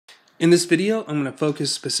In this video, I'm going to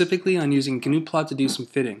focus specifically on using gnuplot to do some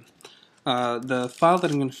fitting. The file that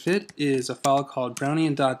I'm going to fit is a file called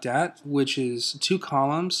Brownian.dat, which is 2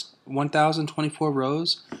 columns, 1024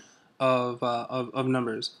 rows of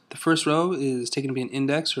numbers. The first row is taken to be an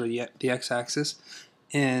index, or the x-axis,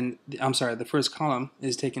 and the first column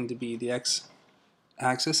is taken to be the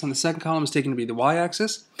x-axis, and the second column is taken to be the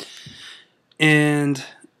y-axis. And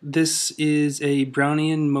this is a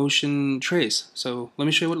Brownian motion trace. So let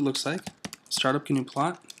me show you what it looks like. Start up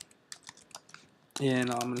gnuplot, and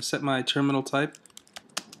I'm going to set my terminal type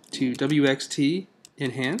to WXT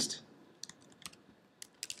enhanced.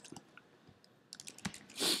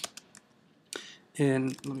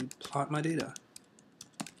 And let me plot my data.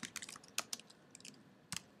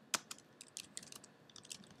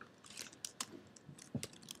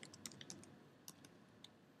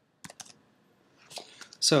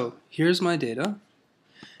 So here's my data,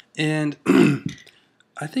 and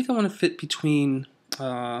I think I want to fit between,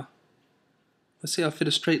 let's say I'll fit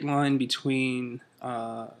a straight line between,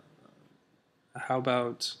 how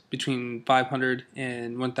about between 500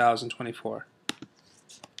 and 1024.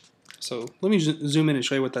 So let me zoom in and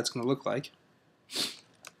show you what that's going to look like.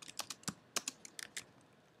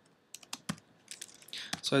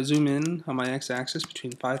 So I zoom in on my x-axis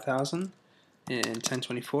between 5000 and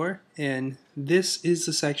 1024, and this is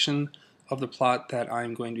the section of the plot that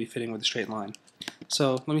I'm going to be fitting with a straight line.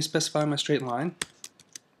 So let me specify my straight line.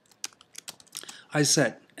 I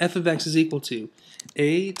set f of x is equal to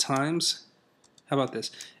a times, how about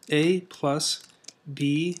this, a plus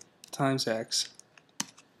b times x,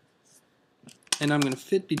 and I'm going to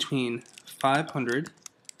fit between 500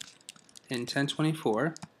 and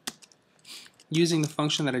 1024 using the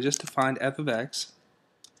function that I just defined, f of x,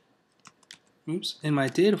 in my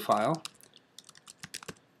data file,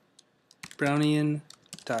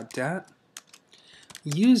 Brownian.dat,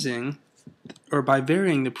 using, or by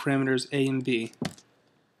varying the parameters a and b.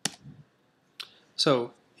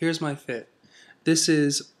 So here's my fit. This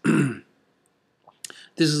is this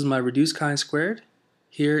is my reduced chi-squared.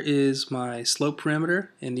 Here is my slope parameter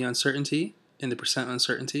in the uncertainty, in the percent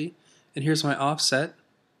uncertainty, and here's my offset,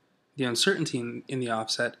 the uncertainty in the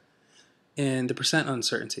offset, and the percent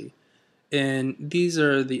uncertainty. And these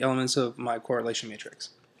are the elements of my correlation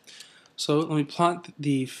matrix. So let me plot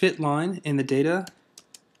the fit line and the data,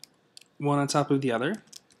 one on top of the other.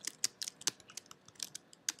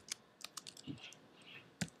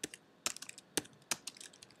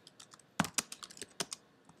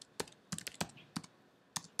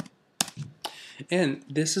 And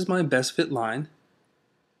this is my best fit line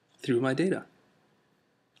through my data.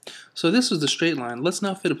 So this is the straight line. Let's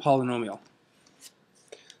now fit a polynomial.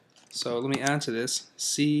 So let me add to this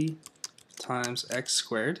c times x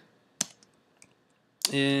squared.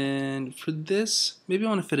 And for this, maybe I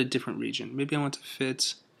want to fit a different region. Maybe I want to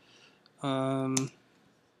fit, let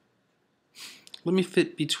me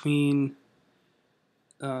fit between,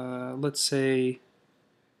 let's say,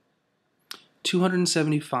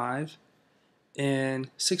 275 and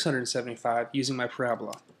 675 using my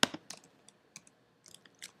parabola.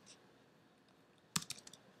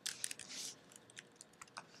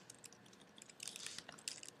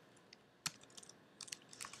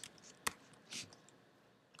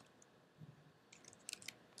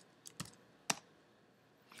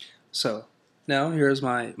 So now here's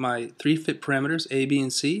my 3 fit parameters, a, b,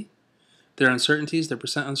 and c. Their uncertainties, their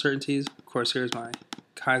percent uncertainties. Of course, here's my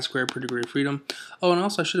chi-square per degree of freedom. Oh, and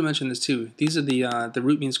also I should have mentioned this too. These are the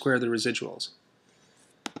root mean square of the residuals.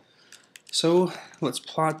 So let's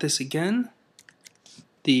plot this again.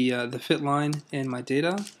 The fit line and my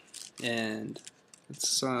data, and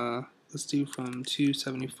let's do from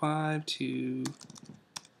 275 to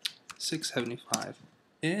 675.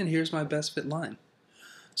 And here's my best fit line.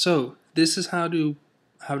 So this is how to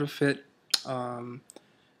fit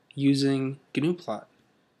using gnuplot.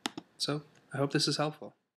 So I hope this is helpful.